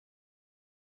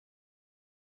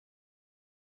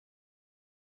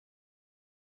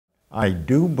I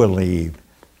do believe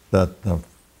that the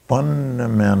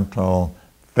fundamental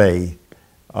faith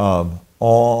of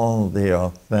all the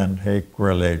authentic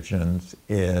religions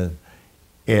is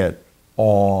it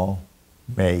all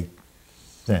makes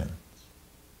sense.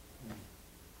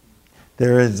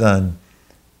 There is an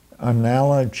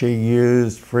analogy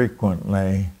used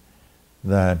frequently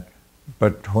that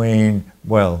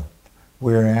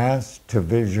we're asked to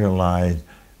visualize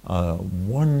a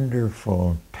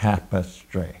wonderful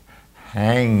tapestry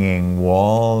hanging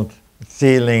wall,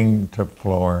 ceiling to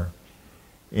floor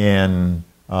in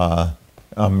a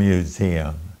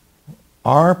museum.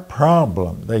 Our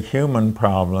problem, the human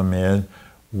problem, is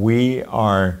we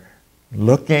are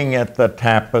looking at the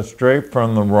tapestry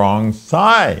from the wrong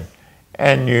side.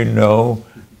 And you know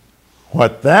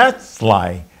what that's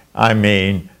like. I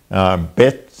mean,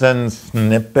 bits and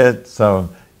snippets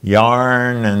of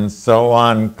yarn and so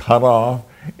on cut off.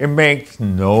 It makes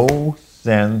no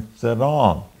sense at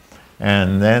all.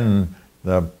 And then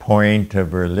the point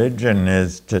of religion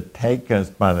is to take us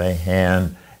by the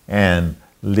hand and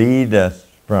lead us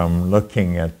from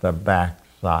looking at the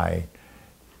backside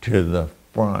to the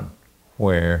front,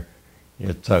 where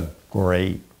it's a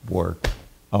great work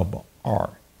of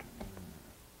art.